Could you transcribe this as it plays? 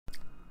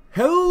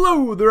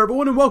Hello there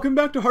everyone and welcome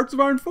back to Hearts of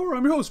Iron 4.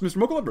 I'm your host, Mr.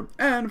 Mocha,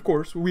 and of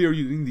course we are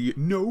using the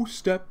No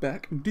Step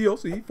Back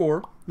DLC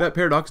 4 that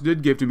Paradox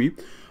did give to me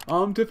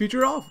to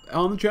feature off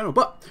on the channel.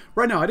 But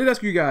right now I did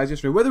ask you guys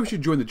yesterday whether we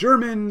should join the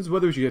Germans,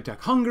 whether we should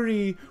attack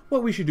Hungary,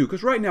 what we should do,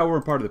 because right now we're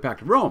a part of the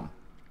Pact of Rome.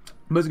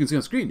 But as you can see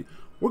on screen,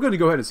 we're going to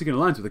go ahead and seek an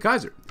alliance with the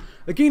Kaiser.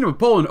 The Kingdom of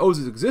Poland owes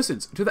its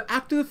existence to the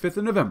Act of the 5th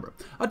of November,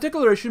 a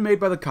declaration made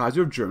by the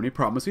Kaiser of Germany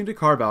promising to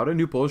carve out a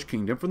new Polish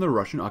kingdom from the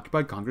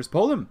Russian-occupied Congress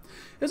Poland.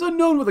 It's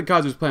unknown what the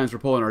Kaiser's plans for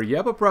Poland are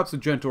yet, but perhaps a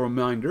gentle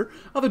reminder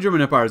of the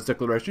German Empire's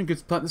declaration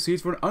could plant the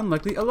seeds for an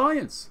unlikely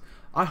alliance.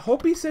 I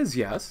hope he says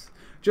yes,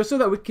 just so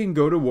that we can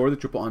go to war with the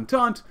Triple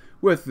Entente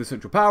with the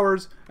Central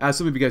Powers, as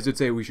some of you guys did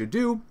say we should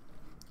do.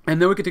 And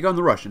then we could take on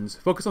the Russians,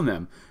 focus on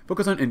them,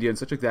 focus on India and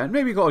such like that.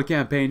 Maybe call it a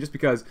campaign just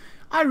because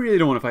I really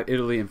don't want to fight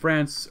Italy and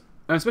France.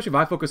 And especially if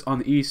I focus on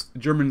the East, the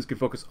Germans can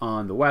focus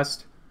on the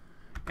West.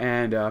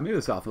 And maybe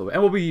the South a little bit.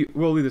 And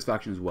we'll lead this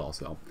faction as well,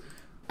 so.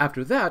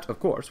 After that,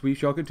 of course, we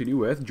shall continue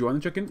with join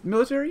the Czech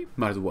military?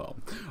 Might as well.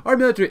 Our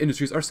military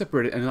industries are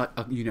separated and not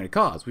a united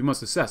cause. We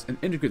must assess and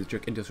integrate the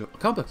Czech industrial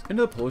complex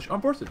into the Polish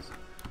armed forces.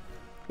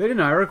 They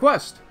deny our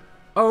request.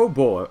 Oh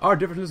boy, our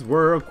differences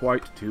were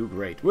quite too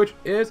great, which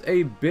is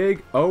a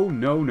big oh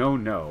no no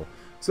no.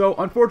 So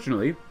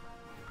unfortunately,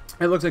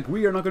 it looks like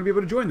we are not going to be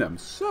able to join them.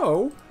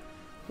 So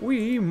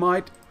we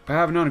might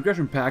have a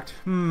non-aggression pact.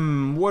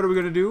 What are we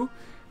going to do?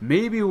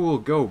 Maybe we'll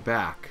go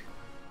back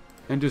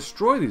and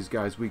destroy these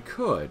guys. We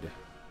could.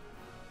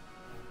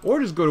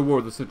 Or just go to war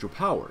with the Central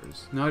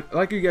Powers. Now,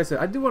 like you guys said,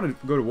 I do want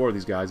to go to war with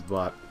these guys,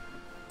 but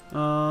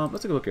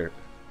let's take a look here.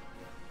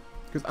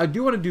 Because I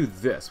do want to do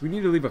this. We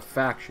need to leave a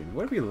faction.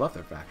 What if we left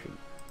our faction?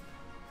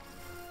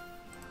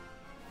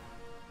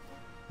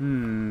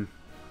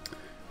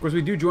 Of course,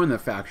 we do join that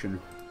faction.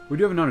 We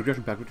do have a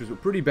non-aggression pact, which is a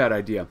pretty bad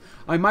idea.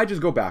 I might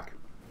just go back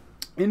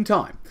in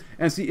time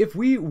and see if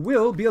we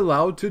will be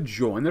allowed to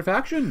join their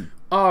faction.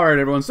 Alright,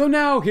 everyone. So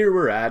now here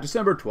we're at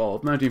December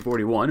 12th,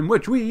 1941, in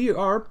which we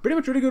are pretty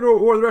much ready to go to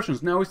war with the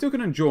Russians. Now, we still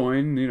can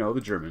join, you know,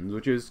 the Germans,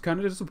 which is kind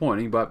of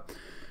disappointing, but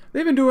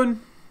they've been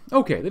doing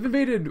okay. They've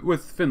invaded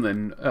with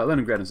Finland,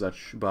 Leningrad and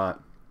such, but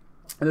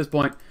at this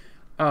point,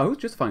 who's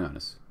justifying on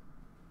us?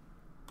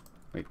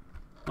 Wait,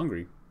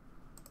 Hungary.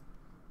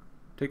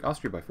 Take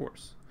Austria by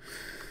force.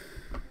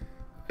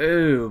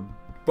 Oh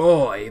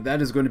boy,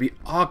 that is going to be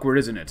awkward,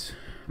 isn't it?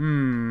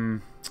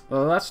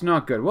 Well, that's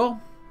not good.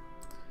 Well,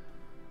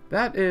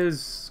 that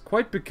is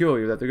quite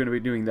peculiar that they're going to be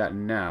doing that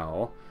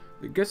now.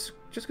 I guess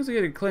just because they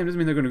get a claim doesn't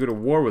mean they're going to go to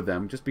war with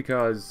them, just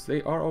because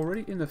they are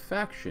already in the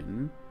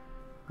faction.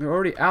 They're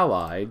already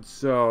allied,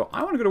 so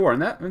I want to go to war.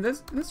 And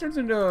this turns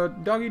into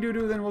doggy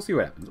doo-doo, then we'll see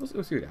what happens.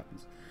 We'll see what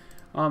happens.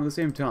 At the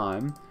same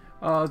time,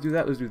 let's do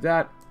that, let's do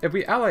that. If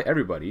we ally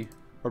everybody,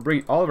 or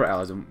bring all of our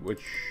allies in,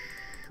 which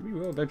we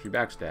will eventually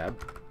backstab.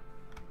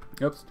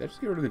 Oops, did I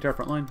just get rid of the entire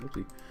front line?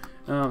 Oopsie.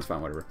 It's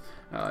fine, whatever.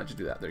 Just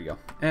do that, there you go.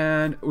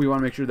 And we want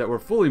to make sure that we're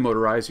fully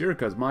motorized here,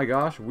 because my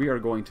gosh, we are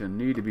going to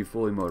need to be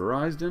fully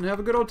motorized and have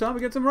a good old time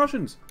against some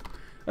Russians.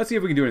 Let's see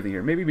if we can do anything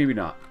here. Maybe, maybe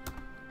not.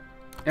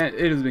 And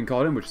it has been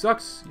called in, which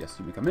sucks. Yes,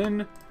 you may come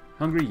in.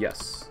 Hungary,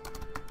 yes.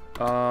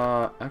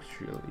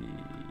 Actually,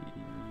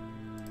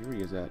 where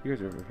is that? You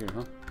guys are over here,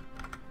 huh?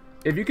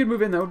 If you could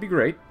move in, that would be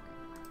great.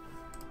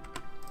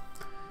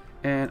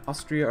 And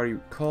Austria, are you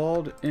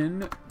called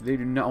in? They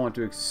do not want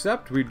to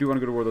accept. We do want to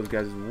go to war with those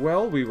guys as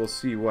well. We will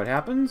see what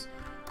happens.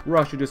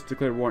 Russia just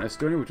declared war on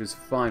Estonia, which is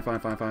fine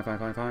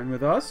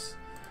with us.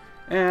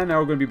 And now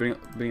we're going to be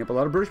bringing up a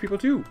lot of British people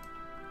too.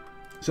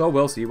 So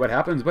we'll see what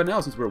happens. But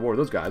now, since we're at war with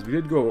those guys, we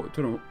did go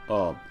total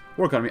war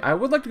economy. I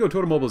would like to go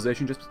total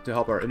mobilization just to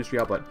help our industry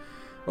out, but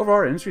overall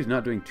our industry is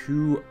not doing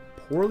too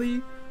poorly.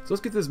 So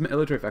let's get this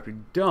military factory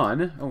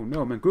done. Oh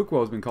no,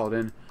 Manchukuo has been called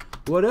in.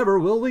 Whatever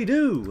will we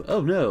do?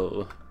 Oh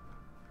no.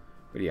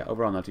 But yeah,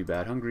 overall not too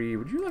bad. Hungary,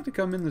 would you like to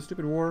come in the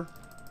stupid war?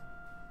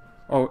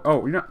 Oh,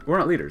 we're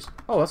not leaders.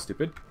 Oh, that's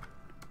stupid.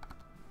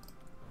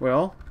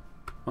 Well,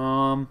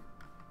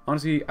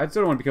 honestly, I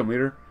still don't want to become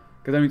leader,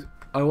 because that means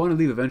I want to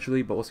leave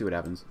eventually, but we'll see what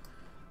happens.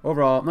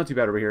 Overall, not too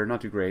bad over here, not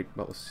too great,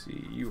 but we'll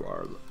see. You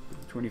are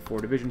 24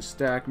 division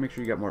stack. Make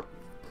sure you got more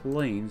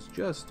planes,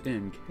 just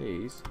in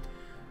case.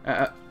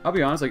 I'll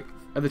be honest, like,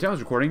 at the time I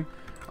was recording,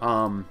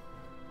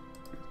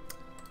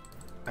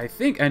 I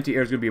think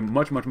anti-air is going to be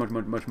much more important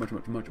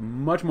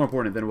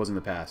than it was in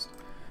the past.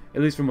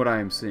 At least from what I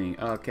am seeing.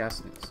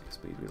 CAS, yes,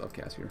 please, we love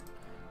CAS here.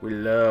 We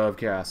love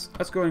CAS.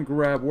 Let's go and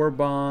grab war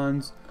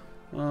bonds.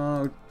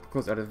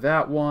 Close out of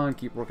that one.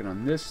 Keep working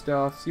on this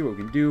stuff. See what we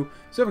can do.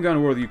 Still haven't gone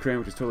to war with Ukraine,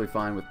 which is totally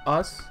fine with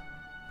us.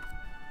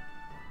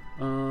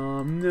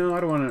 No, I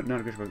don't want to not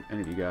agree with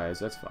any of you guys.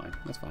 That's fine.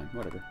 That's fine.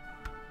 Whatever.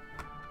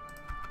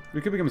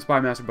 We could become a spy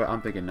master, but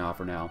I'm thinking nah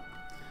for now.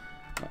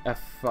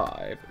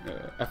 F5.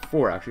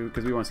 F4, actually,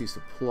 because we want to see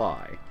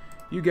supply.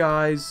 You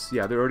guys,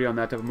 yeah, they're already on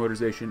that type of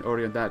motorization.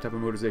 Already on that type of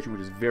motorization,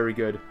 which is very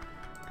good,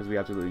 because we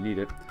absolutely need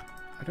it.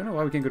 I don't know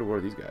why we can't go to war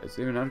with these guys.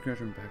 They have an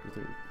out-of-connection back with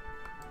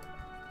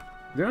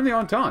They're on the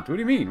Entente. What do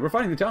you mean? We're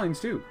fighting the Italians,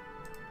 too.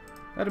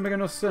 That don't make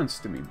no sense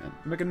to me, man.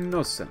 Making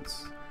no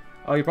sense.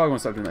 Oh, you probably want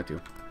to stop doing that too.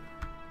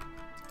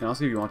 And I'll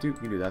see if you want to. You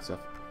can do that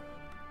stuff.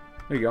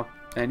 There you go.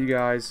 And you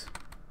guys...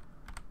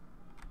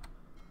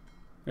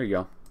 There you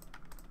go.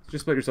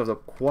 Just split yourselves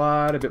up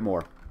quite a bit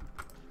more.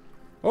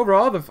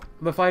 Overall,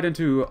 the fight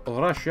into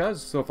Russia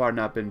has so far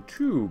not been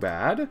too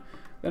bad.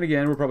 Then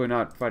again, we're probably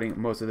not fighting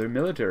most of their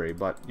military,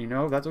 but, you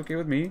know, that's okay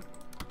with me.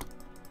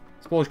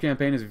 This Polish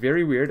campaign is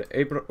very weird.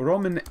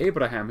 Roman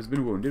Abraham has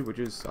been wounded, which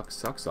is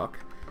suck.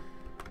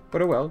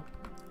 But oh well.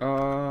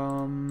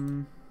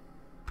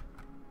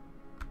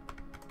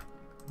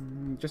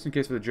 Just in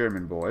case for the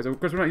German boys. Of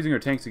course, we're not using our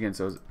tanks against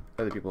those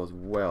other people as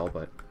well,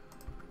 but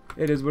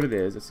it is what it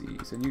is. Let's see.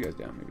 Send you guys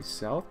down. Maybe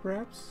south,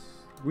 perhaps?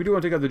 We do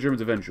want to take out the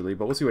Germans eventually,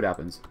 but we'll see what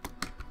happens.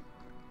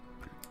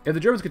 If the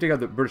Germans could take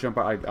out the British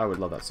Empire, I would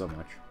love that so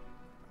much.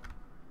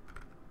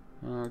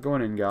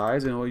 Going in,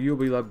 guys, and you'll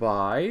be led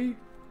by...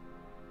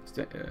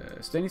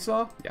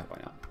 Stanislav? Yeah, why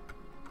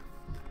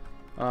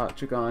not?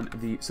 Check on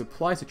the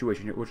supply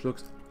situation here, which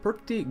looks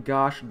pretty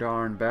gosh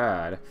darn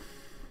bad.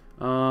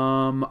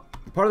 Part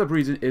of the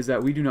reason is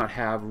that we do not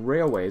have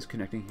railways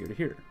connecting here to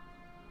here.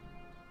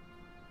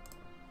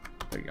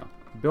 There you go.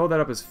 Build that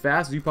up as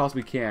fast as you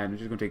possibly can,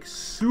 which is going to take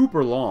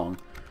super long.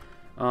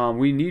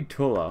 We need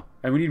Tula,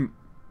 and we need...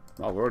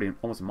 Oh, we're already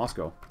almost in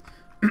Moscow.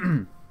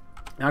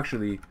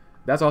 Actually,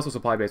 that's also a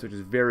supply base, which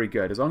is very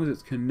good. As long as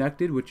it's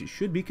connected, which it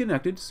should be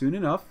connected soon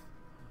enough.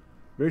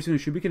 Very soon it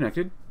should be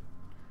connected.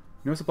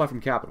 No supply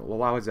from capital. Well,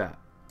 why was that?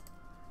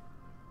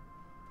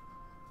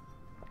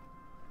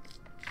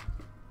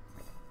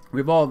 We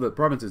have all the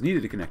provinces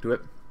needed to connect to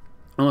it,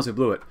 unless they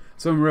blew it.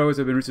 Some railways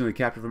have been recently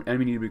captured from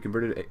enemy, need to be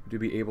converted to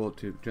be able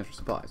to transfer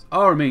supplies.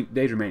 All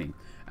days remaining.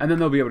 And then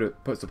they'll be able to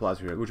put supplies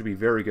here, which would be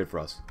very good for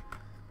us.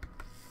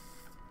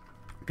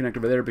 Connect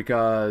over there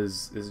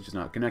because this is just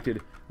not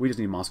connected. We just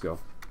need Moscow.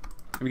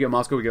 If we get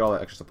Moscow, we get all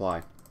that extra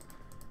supply.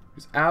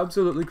 It's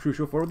absolutely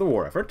crucial for the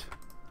war effort.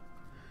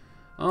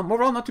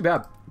 Overall, not too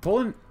bad.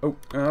 Poland,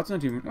 that's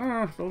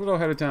a little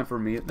ahead of time for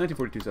me.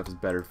 1942 stuff is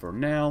better for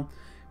now.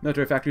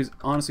 Military factories,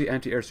 honestly,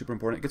 anti-air super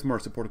important. It gets more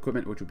support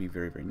equipment, which would be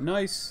very, very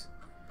nice.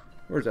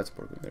 Where's that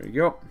support equipment? There you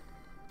go.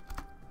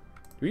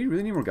 Do we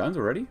really need more guns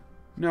already?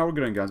 No, we're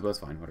good on guns, but that's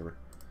fine, whatever.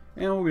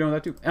 And we'll be doing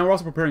that too. And we're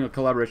also preparing a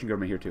collaboration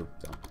government here too.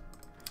 So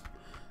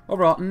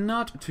overall,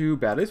 not too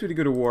bad. At least we did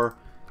go to war,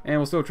 and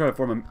we'll still try to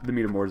form the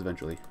meat of wars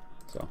eventually.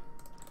 So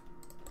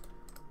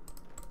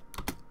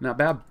not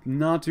bad,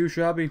 not too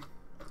shabby.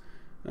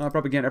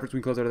 Propaganda efforts, we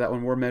can close out of that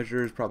one. War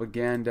measures,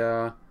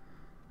 propaganda.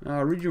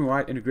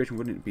 Region-wide integration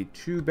wouldn't be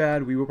too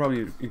bad. We will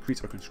probably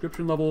increase our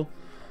conscription level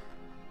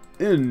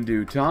in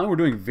due time. We're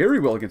doing very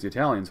well against the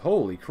Italians.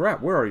 Holy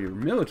crap, where are your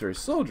military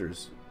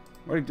soldiers?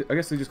 I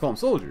guess they just call them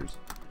soldiers.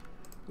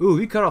 Ooh,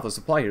 we cut off the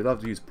supply here. They'll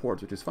have to use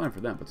ports, which is fine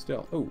for them, but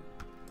still. Oh,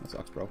 that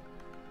sucks, bro.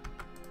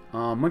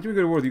 When can we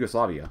go to war with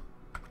Yugoslavia?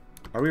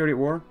 Are we already at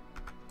war?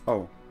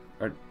 Oh.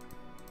 Are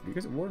you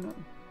guys at war or not?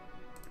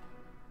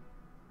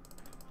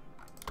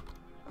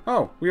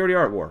 Oh, we already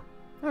are at war.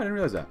 Oh, I didn't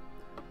realize that.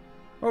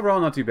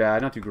 Overall, not too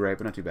bad. Not too great,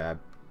 but not too bad.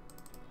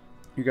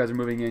 You guys are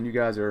moving in. You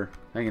guys are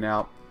hanging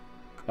out.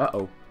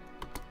 Uh-oh.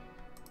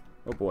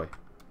 Oh, boy.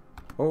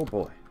 Oh,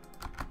 boy.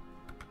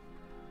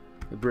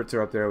 The Brits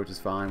are up there, which is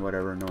fine.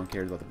 Whatever. No one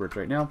cares about the Brits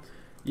right now.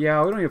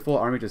 Yeah, we don't need a full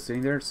army just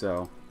sitting there,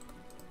 so...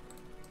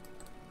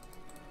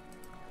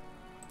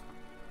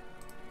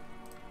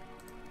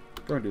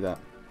 Go ahead and do that.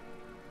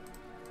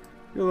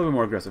 Be a little bit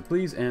more aggressive,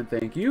 please, and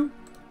thank you.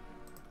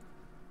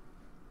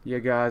 Yeah,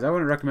 guys, I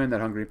wouldn't recommend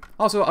that Hungary.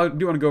 Also, I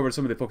do want to go over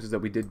some of the focuses that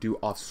we did do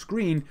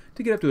off-screen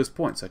to get up to this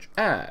point, such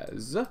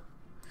as...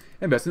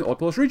 invest in the Old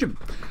Polish region.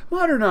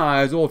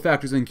 Modernize old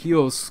factories in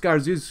Kiel,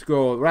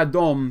 Skarżysko,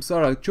 Radom,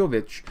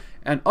 Sarachowicz,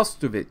 and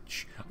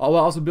Ostrovich, while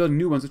also building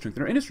new ones to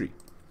strengthen our industry.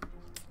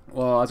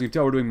 Well, as you can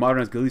tell, we're doing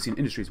modernized Galician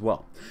industry as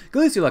well.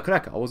 Galicia like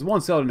Krakow was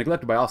once held and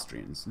neglected by the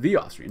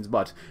Austrians,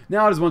 but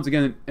now it is once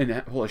again in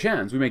Polish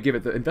hands. We may give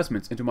it the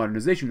investments into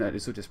modernization that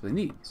it so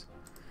desperately needs.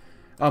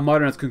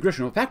 Modernized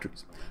congressional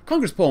factories.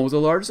 Congress Poland was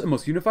the largest and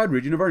most unified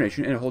region of our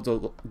nation, and it holds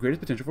the greatest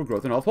potential for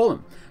growth in all of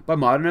Poland. By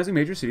modernizing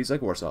major cities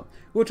like Warsaw,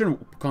 we will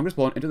turn Congress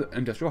Poland into the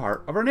industrial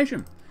heart of our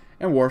nation.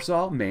 And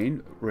Warsaw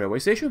main railway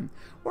station.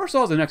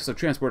 Warsaw is the nexus of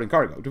transport and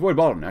cargo. To avoid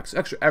bottlenecks,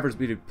 extra efforts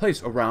will be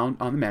placed around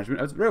on the management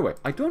of the railway.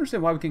 I don't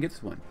understand why we can't get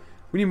this one.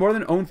 We need more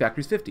than own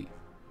factories 50.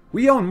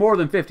 We own more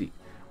than 50.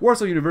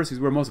 Warsaw University is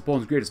where most of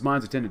Poland's greatest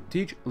minds attend to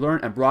teach, learn,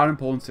 and broaden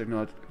Poland's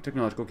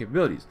technological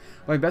capabilities.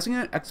 By investing in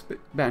an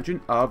expansion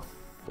of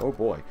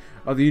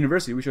the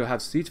university, we shall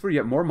have seats for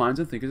yet more minds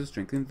and thinkers to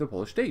strengthen the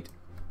Polish state.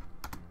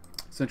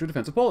 Central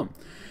defense of Poland.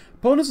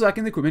 Poland is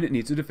lacking the equipment it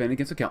needs to defend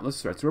against the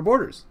countless threats to our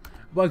borders.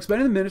 By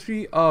expanding the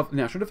Ministry of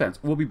National Defense,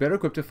 we'll be better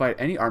equipped to fight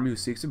any army who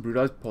seeks to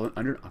brutalize Poland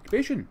under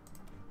occupation.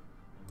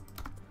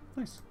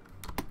 Nice.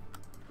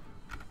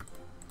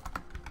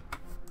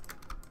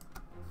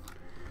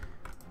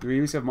 Do we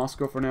at least have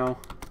Moscow for now?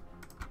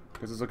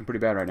 Because it's looking pretty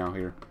bad right now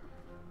here.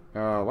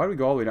 Why do we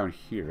go all the way down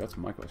here? That's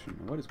my question.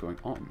 What is going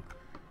on?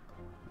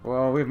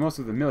 Well, we have most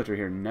of the military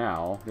here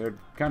now. They're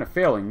kind of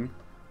failing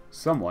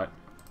somewhat.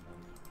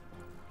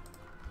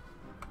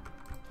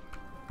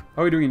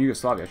 How are we doing in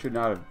Yugoslavia? I should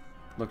not have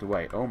looked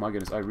away. Oh my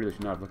goodness, I really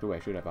should not have looked away,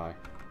 should have I?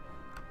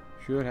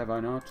 Should have I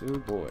not? Oh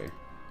boy.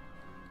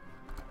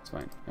 It's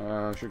fine.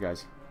 Sure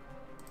guys.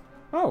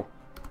 Oh!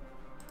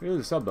 Here's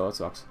a sub though, that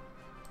sucks.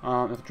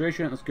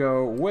 Infiltration, let's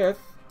go with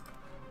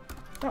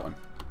that one.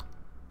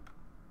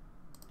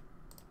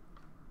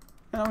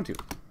 And that one too.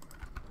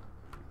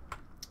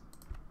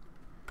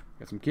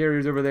 Got some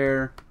carriers over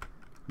there.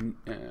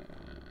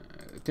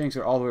 Tanks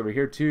are all the way over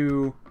here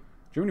too.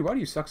 Germany, why do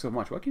you suck so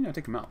much? Why can't you not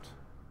take them out?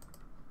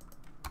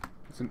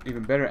 Some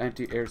even better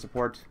anti-air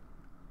support.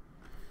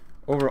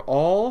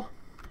 Overall,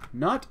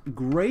 not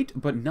great,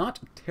 but not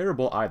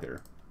terrible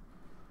either.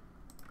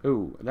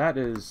 Ooh, that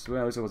is...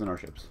 Well, at least it wasn't our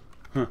ships.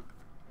 Huh.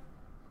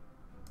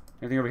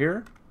 Anything over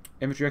here?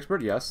 Infantry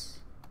expert? Yes.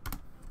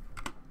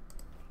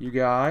 You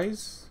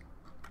guys...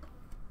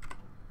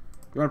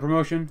 You want a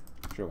promotion?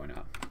 Sure, why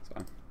not? It's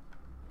fine.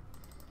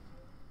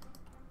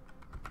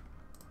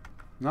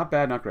 Not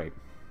bad, not great.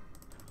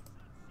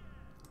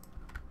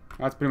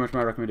 That's pretty much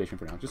my recommendation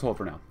for now. Just hold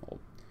for now. Hold.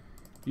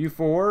 You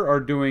four are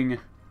doing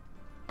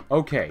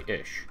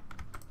okay-ish.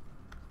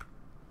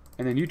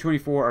 And then you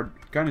 24 are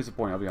kind of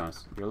disappointing, I'll be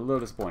honest. You're a little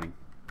disappointing.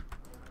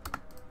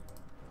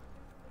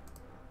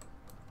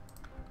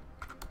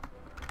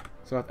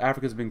 South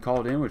Africa's been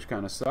called in, which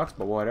kind of sucks,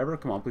 but whatever.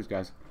 Come on, please,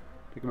 guys.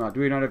 Take them out. Do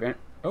we not have...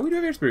 Oh, we do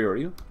have air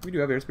superiority. We do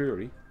have air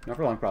superiority. Not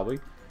for long, probably.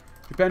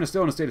 Japan is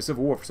still in a state of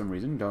civil war for some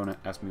reason. Don't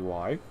ask me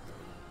why.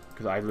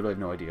 Because I literally have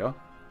no idea.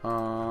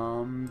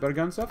 Better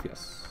gun stuff?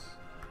 Yes.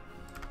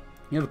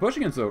 Yeah, the push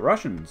against the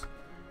Russians.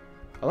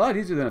 A lot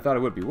easier than I thought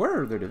it would be.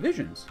 Where are their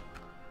divisions?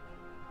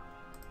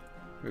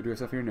 Do we have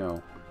stuff here?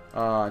 No.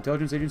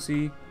 Intelligence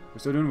agency. We're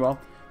still doing well.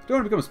 Still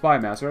want to become a spy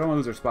master. I don't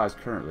want to lose our spies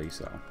currently,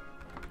 so.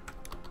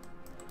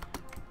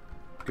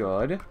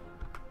 Good.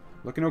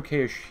 Looking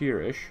okay-ish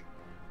here-ish.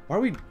 Why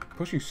are we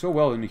pushing so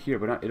well into here,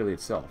 but not Italy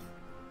itself?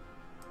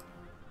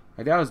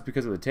 I doubt it's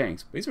because of the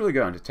tanks, but he's really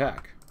good on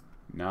attack.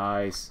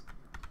 Nice.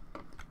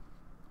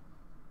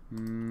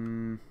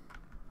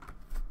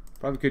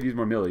 Probably could use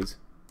more millies.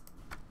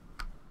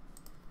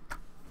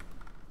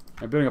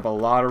 I'm building up a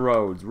lot of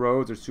roads.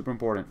 Roads are super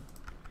important.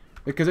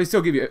 Because they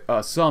still give you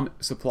some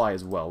supply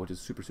as well, which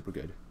is super, super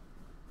good.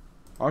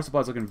 Our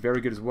supply is looking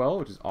very good as well,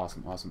 which is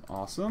awesome, awesome,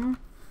 awesome.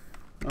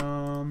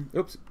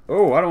 Oops.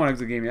 Oh, I don't want to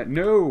exit the game yet.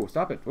 No!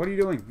 Stop it. What are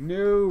you doing?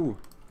 No!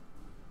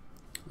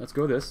 Let's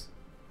go this.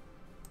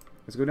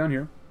 Let's go down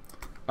here.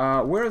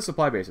 Where are the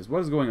supply bases?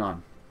 What is going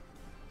on?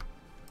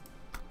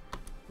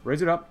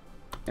 Raise it up.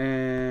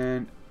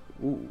 And...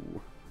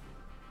 Ooh.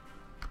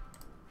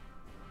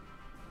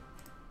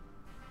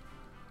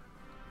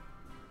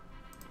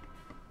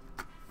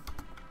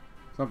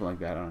 Something like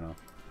that. I don't know.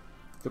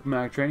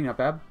 Diplomatic training, not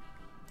bad.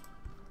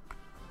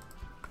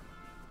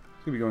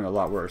 It's going to be going a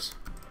lot worse.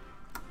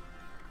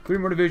 3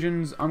 more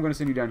divisions. I'm going to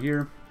send you down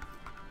here.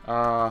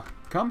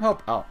 Come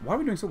help out. Why are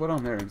we doing so well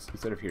down there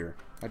instead of here?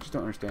 I just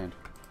don't understand.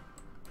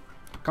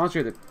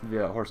 Concentrate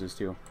the horses,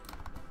 too.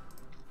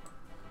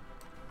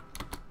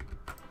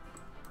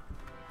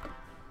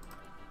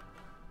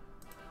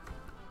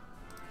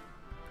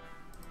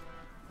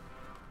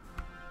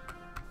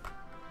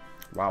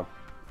 Wow.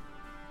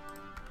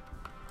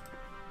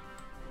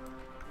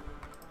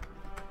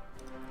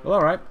 Well,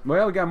 alright.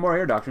 Well, we got more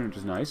air doctrine, which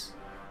is nice.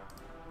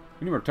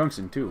 We need more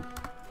tungsten, too.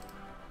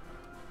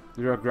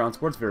 The ground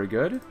sport's very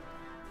good.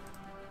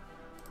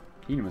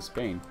 Kingdom of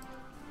Spain.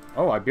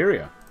 Oh,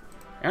 Iberia.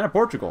 And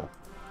Portugal.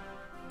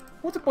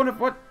 What's the point of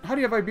what? How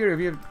do you have Iberia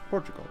if you have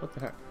Portugal? What the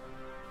heck?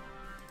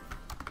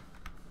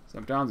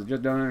 Sometimes I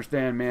just don't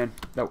understand, man.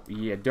 No,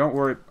 yeah, don't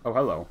worry. Oh,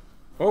 hello.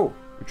 Oh,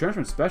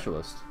 retrenchment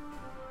specialist.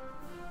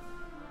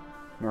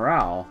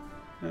 Morale.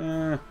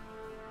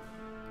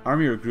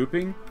 Army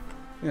regrouping.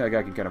 Yeah, that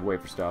guy can kind of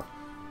wait for stuff.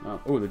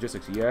 Oh,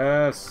 logistics.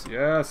 Yes,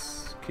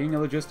 yes. King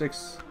of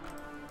logistics.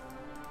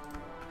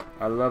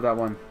 I love that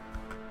one.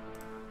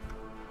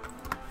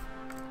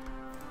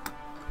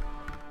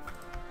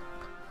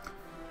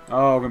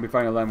 Oh, we're going to be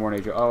fighting a land war in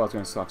Asia. Oh, that's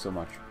going to suck so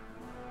much.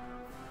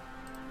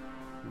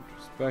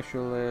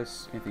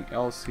 Specialists. Anything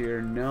else here?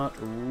 Not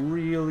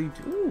really.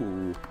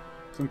 Ooh.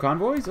 Some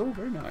convoys? Oh,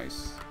 very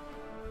nice.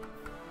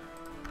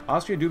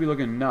 Austria do be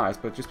looking nice,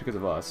 but just because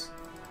of us.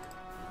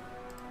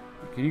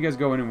 Can you guys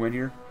go in and win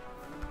here?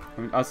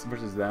 I mean, us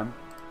versus them.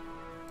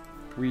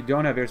 We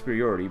don't have air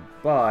superiority,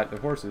 but the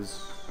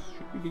horses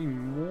should be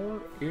getting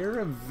more air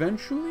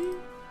eventually?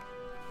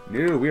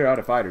 No, we are out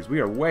of fighters. We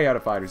are way out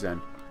of fighters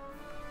then.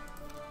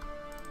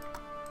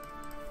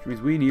 Which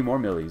means we need more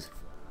millies.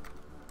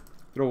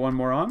 Throw one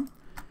more on.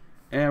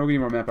 And we're going to need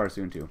more manpower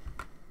soon, too.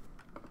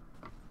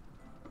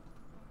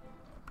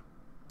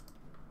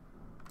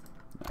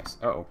 Nice.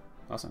 Uh-oh.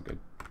 That's not good.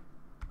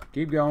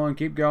 Keep going,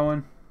 keep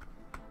going.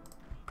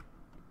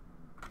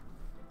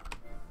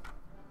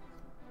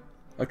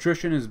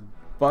 Attrition is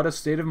but a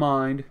state of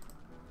mind.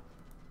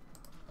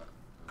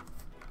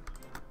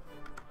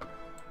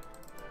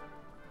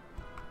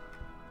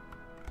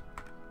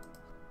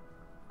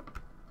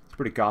 It's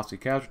pretty costly.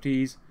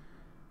 Casualties.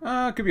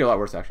 It could be a lot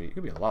worse, actually. It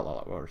could be a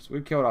lot worse.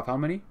 We've killed off how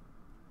many?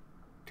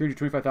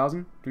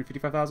 225,000?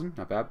 255,000?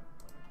 Not bad.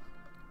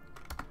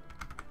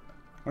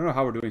 I don't know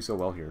how we're doing so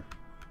well here.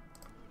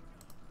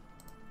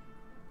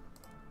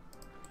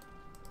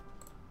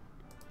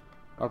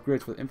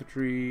 Upgrades for the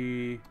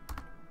infantry.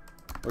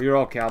 Well, you're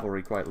all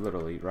cavalry, quite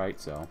literally, right?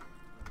 So,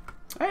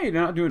 hey,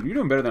 you're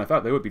doing better than I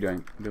thought they would be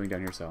doing down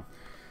here. So,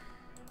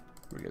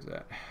 where you guys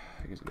at?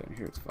 You guys are down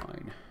here. It's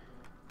fine.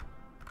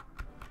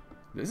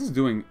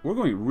 We're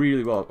going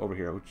really well over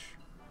here, which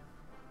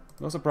is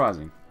a little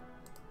surprising.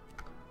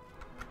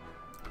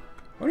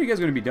 When are you guys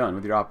going to be done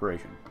with your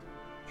operation?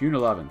 June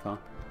 11th, huh?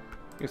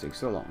 You guys take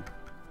so long.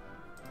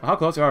 How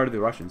close are the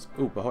Russians?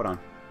 Ooh, but hold on.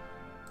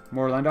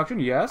 More land auction?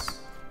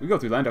 Yes. We go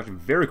through land auction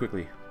very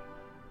quickly.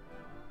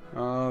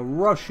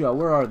 Russia,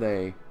 where are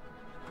they?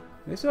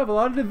 They still have a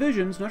lot of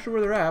divisions. Not sure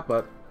where they're at,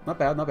 but not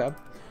bad, not bad.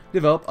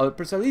 Develop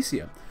Upper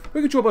Silesia.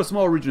 We control about a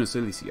small region of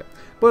Silesia,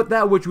 but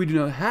that which we do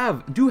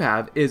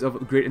have is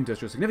of great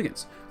industrial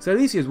significance.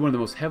 Silesia is one of the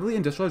most heavily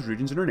industrialized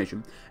regions in our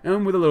nation,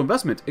 and with a little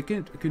investment, it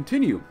can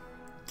continue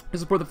to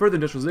support the further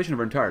industrialization of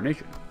our entire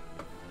nation.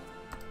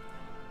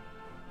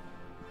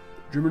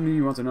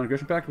 Germany wants a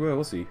non-aggression pact? Well,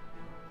 we'll see.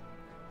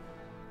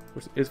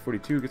 Where's is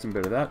 42? Get some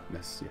better of that.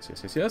 Yes, yes,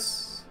 yes, yes,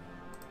 yes.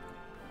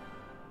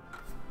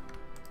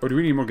 Or do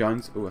we need more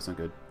guns? Oh, that's not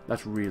good.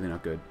 That's really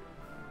not good.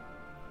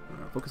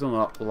 Focus on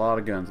a lot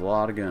of guns, a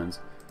lot of guns.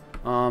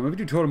 If we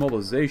do total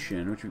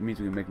mobilization, which means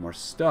we can make more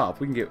stuff,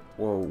 we can get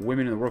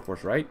women in the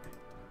workforce, right?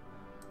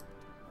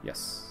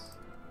 Yes.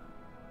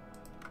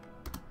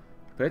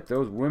 Put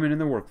those women in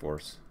the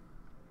workforce.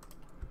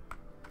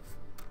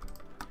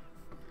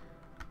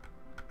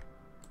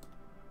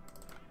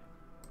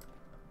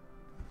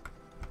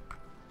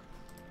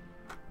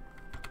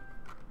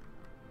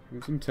 Give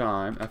me some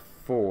time.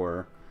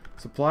 F4.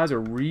 Supplies are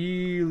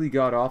really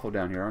god-awful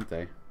down here, aren't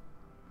they?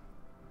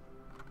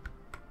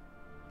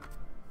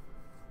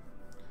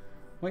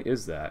 Why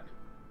is that?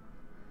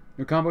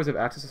 New convoys have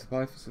access to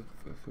supply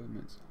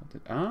fulfillments.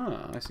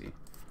 Ah, I see.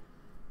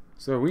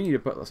 So we need to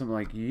put something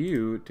like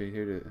you to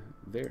here to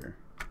there.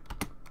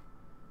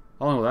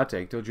 How long will that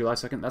take? Till July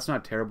 2nd? That's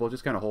not terrible.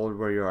 Just kind of hold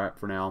where you're at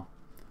for now.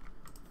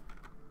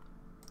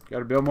 Got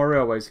to build more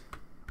railways.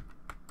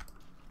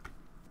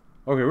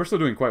 Okay, we're still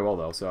doing quite well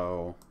though,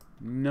 so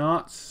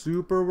not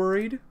super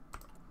worried.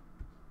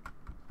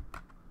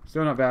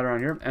 Still not bad around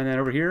here. And then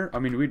over here, I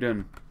mean, we've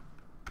done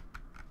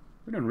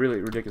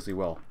really ridiculously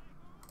well.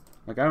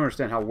 Like, I don't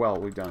understand how well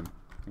we've done.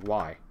 Like,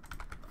 why?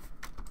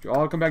 You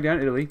all come back down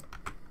to Italy.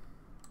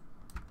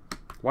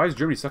 Why is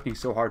Germany sucking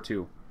so hard,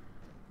 too?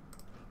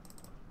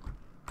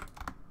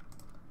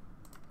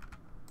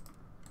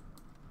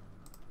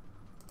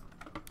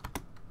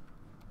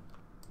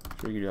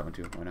 Sure, you can do that one,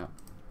 too. Why not?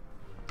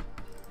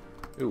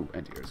 Ooh,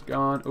 anti-air's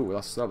gone. Ooh, we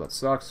lost sub. That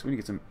sucks. We need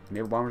to get some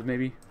naval bombers,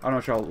 maybe. I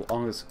don't know how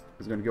long this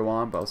is going to go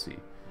on, but I'll see.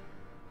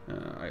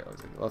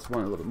 Let's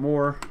one a little bit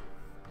more.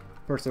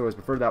 First, I always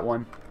preferred that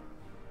one.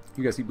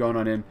 You guys keep going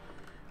on in.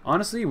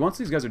 Honestly, once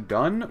these guys are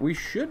done, we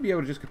should be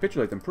able to just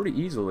capitulate them pretty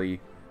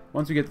easily.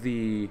 Once we get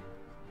the...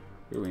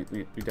 Ooh,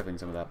 we definitely need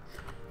some of that.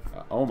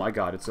 Oh my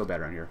god, it's so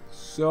bad around here.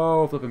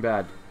 So flipping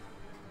bad.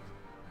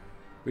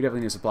 We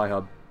definitely need a supply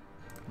hub.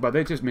 But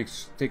they just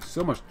take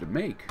so much to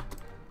make.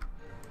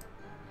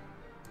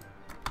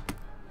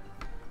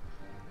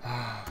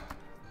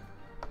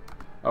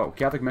 Oh,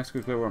 Catholic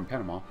Mexico clear war in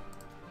Panama.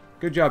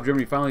 Good job,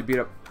 Germany. Finally beat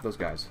up those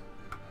guys.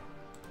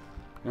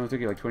 It only took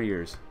you like 20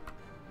 years.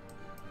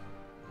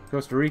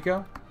 Costa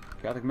Rica,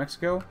 Catholic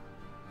Mexico.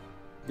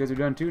 You guys are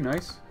done too.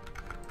 Nice.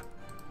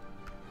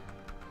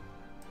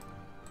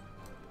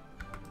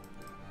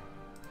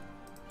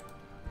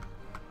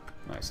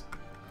 Nice.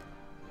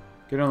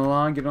 Get on the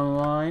line. Get on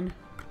the line.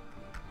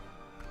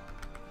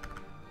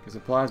 Because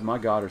supplies, my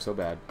god, are so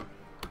bad.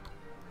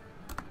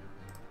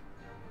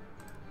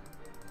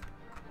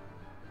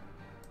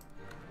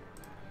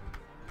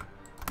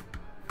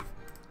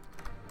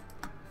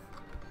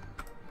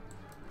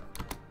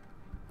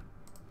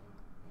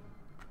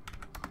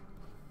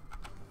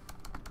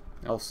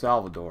 El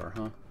Salvador,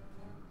 huh?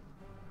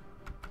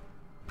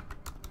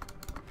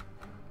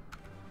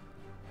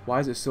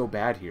 Why is it so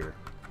bad here?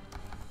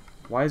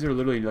 Why is there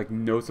literally like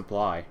no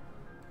supply?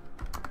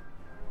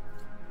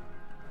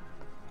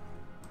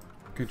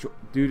 Control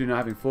due to not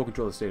having full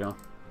control of the state, huh?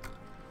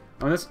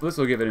 I mean, this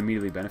will give it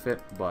immediately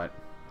benefit, but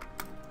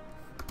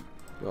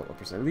build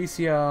Upper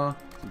Silesia,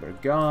 some better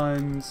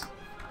guns.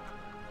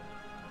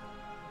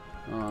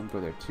 Go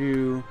there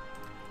too.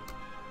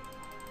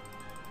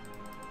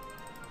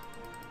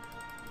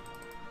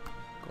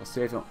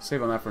 I'll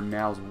save on that for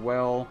now as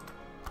well.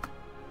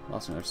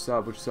 Lost another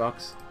sub, which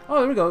sucks. Oh,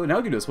 there we go. Now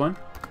we can do this one.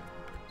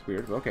 It's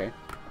weird, but okay.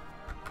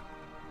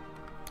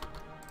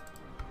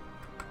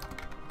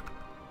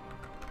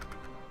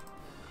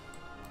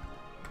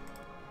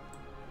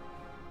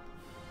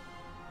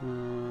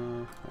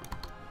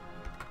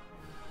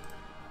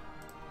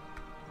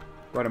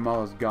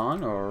 Guatemala's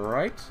gone.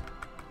 Alright.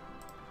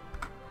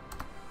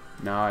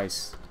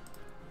 Nice.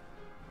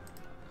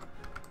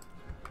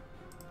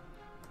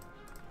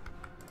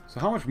 So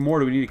how much more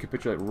do we need to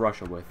capitulate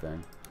Russia with,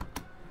 then?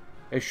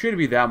 It shouldn't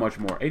be that much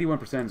more.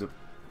 81% is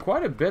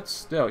quite a bit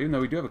still, even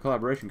though we do have a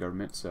collaboration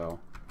government, so...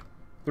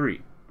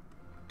 3,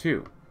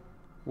 2,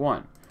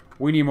 1.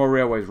 We need more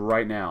railways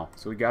right now,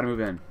 so we gotta move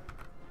in.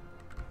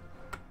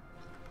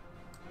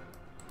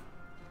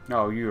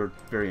 Oh, you're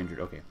very injured.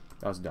 Okay,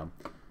 that was dumb.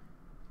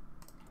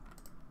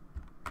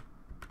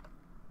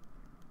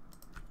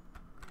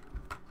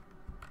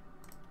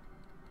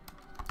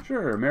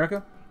 Sure,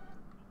 America.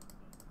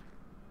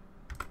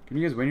 Can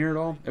you guys win here at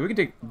all? If we can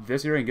take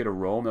this area and get a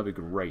Rome, that'd be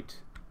great.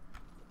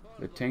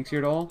 The tanks here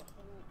at all?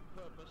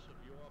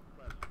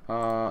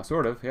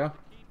 Sort of, yeah.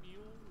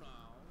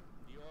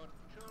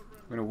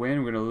 We're gonna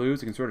win, we're gonna lose.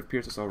 They can sort of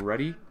pierce us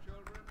already.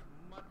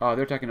 Oh,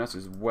 they're attacking us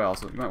as well,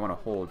 so you might want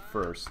to hold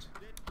first.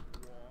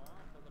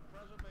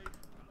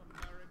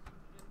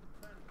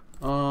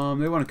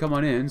 They want to come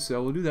on in,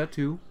 so we'll do that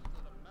too.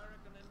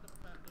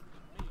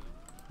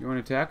 You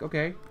want to attack?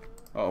 Okay.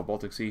 Uh-oh,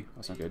 Baltic Sea.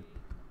 That's not good.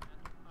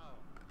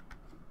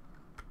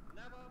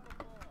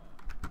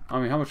 I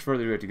mean, how much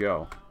further do we have to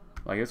go?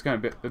 Like, it's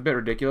kind of a bit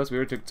ridiculous. We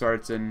already took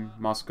Tsaritsyn,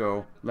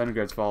 Moscow,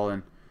 Leningrad's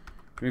fallen.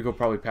 We're gonna go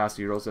probably past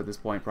the Urals at this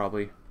point,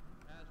 probably.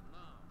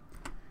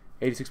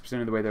 86%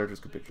 of the way there,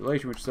 just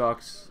capitulation, which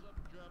sucks.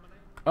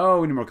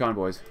 Oh, we need more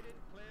convoys.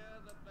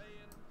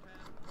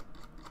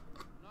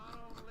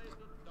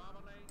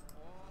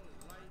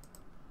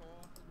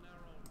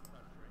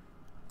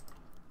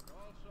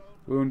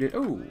 Wounded.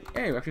 Oh,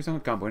 hey, actually some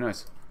convoy,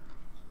 nice.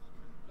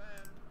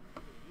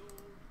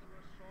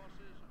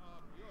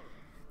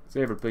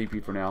 Save our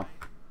PP for now.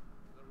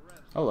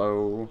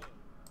 Hello.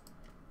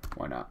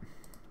 Why not?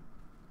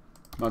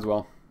 Might as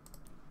well.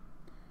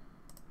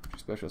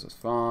 Specialist is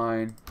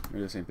fine. We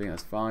do the same thing,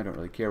 that's fine. Don't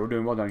really care. We're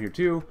doing well down here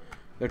too.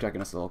 They're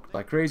attacking us a little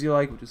like crazy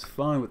which is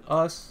fine with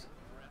us.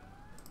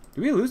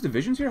 Do we lose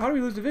divisions here? How do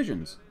we lose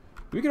divisions?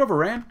 Do we get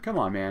overran? Come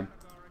on, man.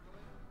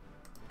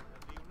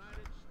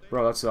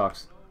 Bro, that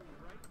sucks.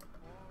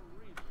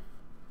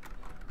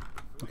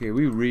 Okay,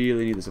 we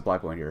really need the supply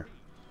point here.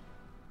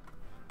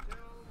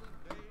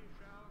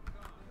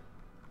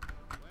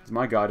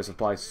 My god, the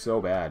supply is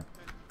so bad.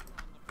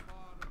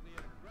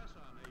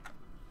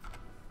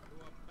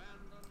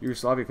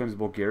 Yugoslavia claims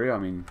Bulgaria, I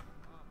mean...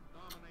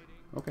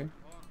 Okay.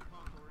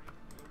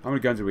 How many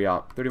guns are we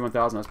out?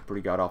 31,000, that's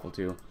pretty god-awful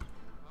too.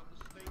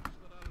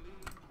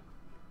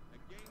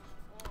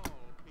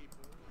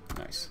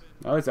 Nice.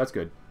 At least that's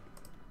good.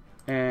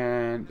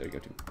 And... there you go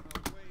too.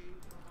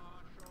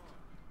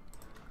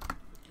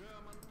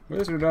 We're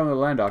just going to go down to the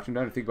land auction.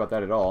 Don't have to think about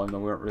that at all, even though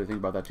we don't really think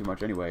about that too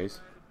much anyways.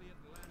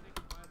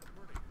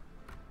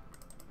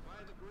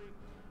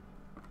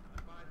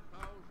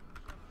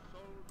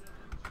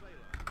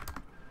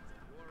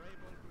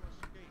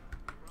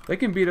 They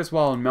can beat us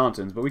while in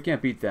mountains, but we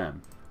can't beat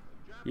them.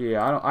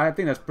 Yeah, I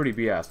think that's pretty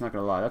BS, not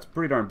gonna lie. That's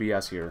pretty darn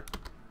BS here.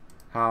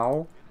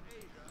 How?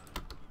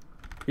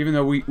 Even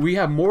though we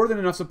have more than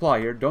enough supply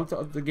here. Don't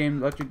let the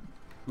game let you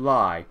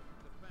lie.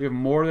 We have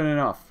more than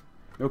enough.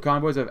 No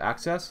convoys have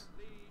access?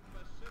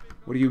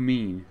 What do you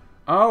mean?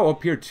 Oh,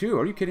 up here too.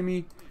 Are you kidding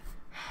me?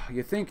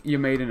 You think you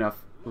made enough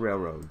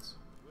railroads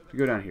to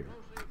go down here.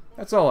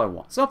 That's all I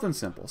want. Something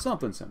simple.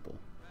 Something simple.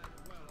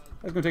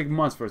 It's gonna take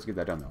months for us to get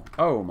that done though.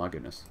 Oh my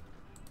goodness.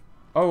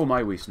 Oh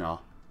my Wiesna.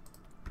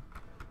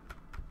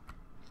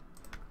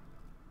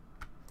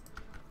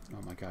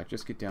 Oh my god,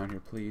 just get down here,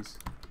 please.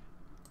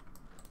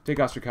 Take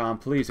Astrakhan,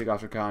 please take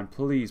Astrakhan.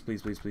 Please,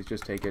 please, please, please,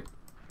 just take it.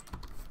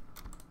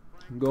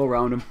 Go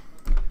around them.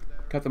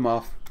 Cut them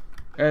off.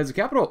 As the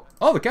capital...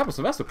 Oh, the capital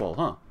Sevastopol,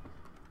 huh?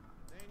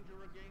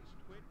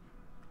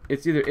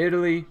 It's either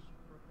Italy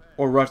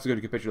or Russia's going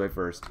to capitulate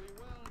first.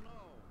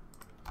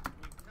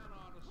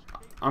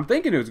 I'm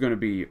thinking it was going to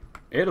be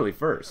Italy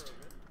first.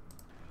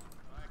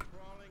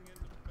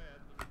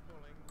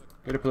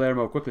 Get to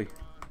Palermo quickly.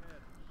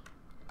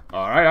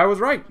 Alright, I was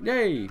right.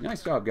 Yay!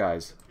 Nice job,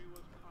 guys.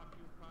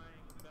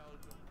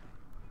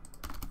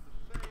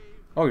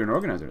 Oh, you're an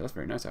organizer. That's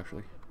very nice,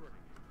 actually.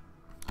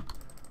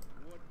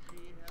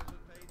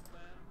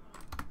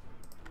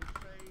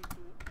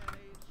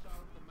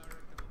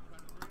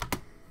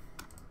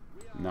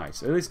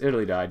 Nice. At least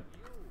Italy died.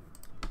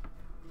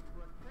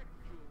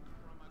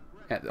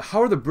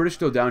 How are the British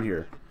still down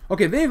here?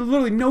 Okay, they have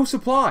literally no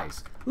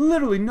supplies.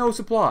 Literally no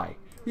supply.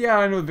 Yeah,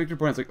 I know the Victor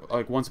Point's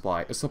like one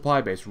supply. A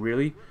supply base,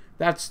 really?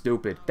 That's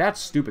stupid. That's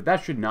stupid.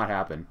 That should not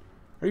happen.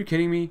 Are you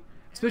kidding me?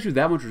 Especially with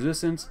that much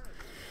resistance.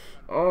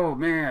 Oh,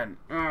 man.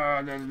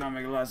 That does not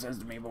make a lot of sense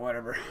to me, but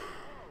whatever.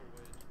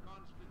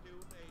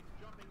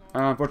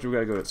 Unfortunately,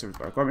 we gotta go to service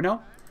bar requirement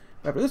now.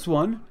 But for this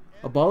one,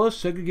 abolish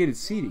segregated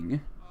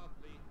seating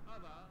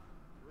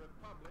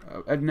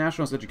at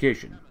nationalist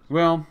education.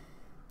 Well,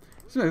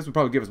 this would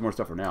probably give us more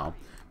stuff for now.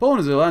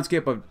 Poland is a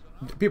landscape of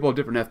people of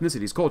different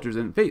ethnicities, cultures,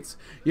 and faiths.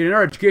 Yet in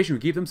our education, we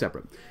keep them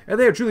separate. And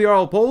they truly are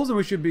all Poles, and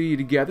we should be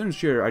together and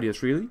share ideas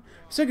freely.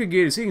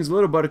 Segregated seating is a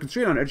little, but a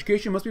constraint on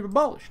education must be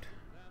abolished.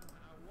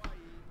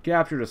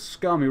 Captured a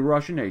scummy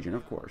Russian agent,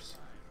 of course.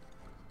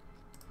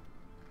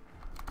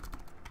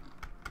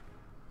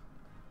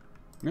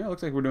 Yeah,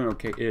 looks like we're doing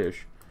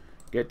okay-ish.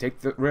 Take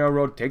the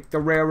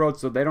railroad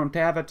so they don't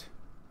have it.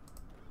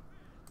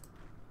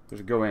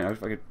 Just go in.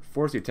 If I could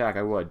force the attack,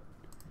 I would.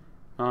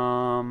 Get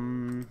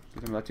some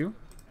of that too.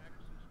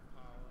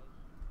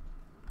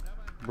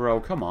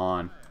 Bro, come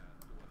on.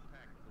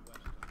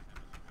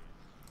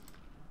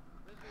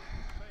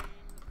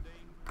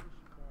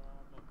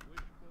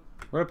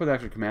 Where do I put the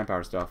extra command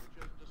power stuff?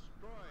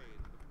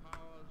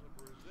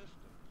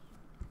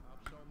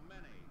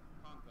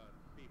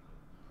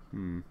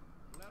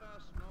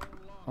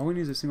 All we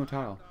need is a single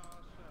tile.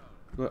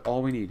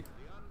 All we need.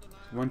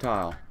 One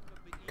tile.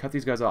 Cut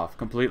these guys off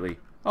completely.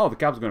 Oh, the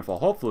capital's going to fall.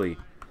 Hopefully,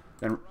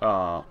 then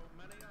the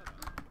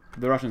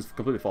Russians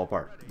completely fall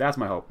apart. That's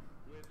my hope.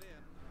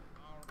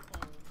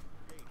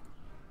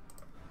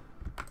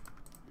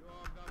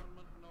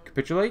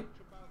 Capitulate?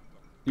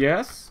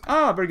 Yes?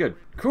 Ah, very good.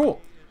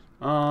 Cool.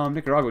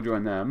 Nicaragua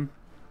join them.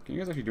 Can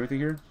you guys actually do anything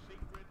here?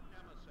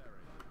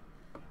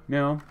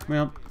 No?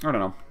 Well, I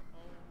don't know.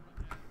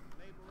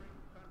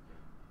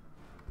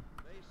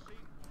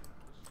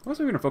 What else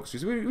are we going to focus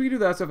on? So we can do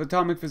that stuff.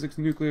 Atomic physics,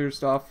 nuclear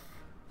stuff.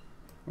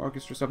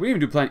 Orchestra stuff. We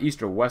didn't even do Planet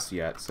East or West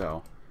yet,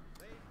 so...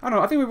 I don't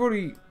know. I think we've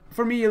already...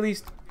 For me, at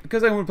least,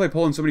 because I want to play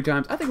Poland so many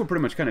times, I think we're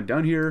pretty much kind of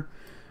done here.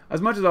 As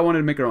much as I wanted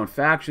to make our own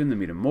faction, the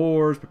Meet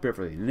Moors, prepare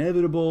for the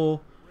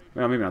inevitable...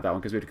 Well, maybe not that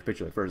one, because we have to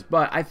capitulate first.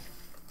 But I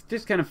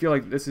just kind of feel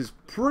like this is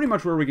pretty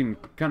much where we can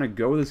kind of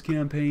go with this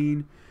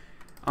campaign.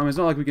 It's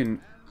not like we can...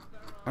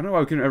 I don't know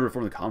why we couldn't ever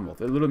reform the Commonwealth.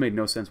 It literally made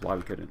no sense why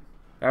we couldn't.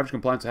 Average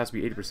compliance has to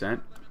be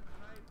 80%.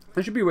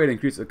 There should be a way to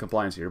increase the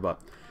compliance here,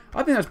 but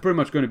I think that's pretty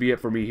much going to be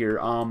it for me here.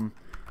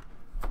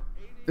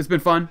 It's been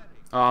fun.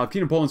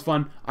 Kingdom Poland's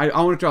fun. I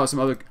want to try out some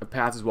other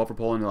paths as well for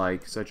Poland,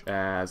 like such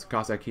as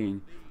Cossack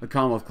King, the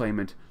Commonwealth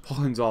Claimant,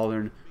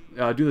 Hohenzollern,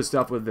 do the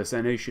stuff with the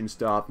Sanation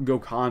stuff, go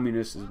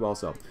communist as well.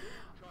 So,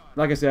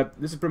 like I said,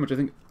 this is pretty much, I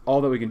think,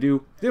 all that we can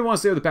do. Didn't want to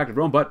stay with the Pact of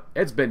Rome, but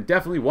it's been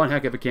definitely one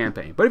heck of a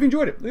campaign. But if you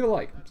enjoyed it, leave a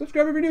like,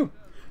 subscribe if you're new.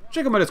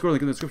 Check out my Discord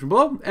link in the description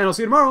below, and I'll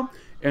see you tomorrow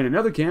in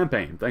another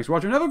campaign. Thanks for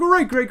watching. Have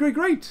a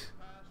great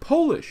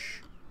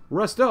Polish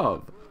rest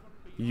of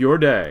your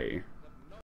day.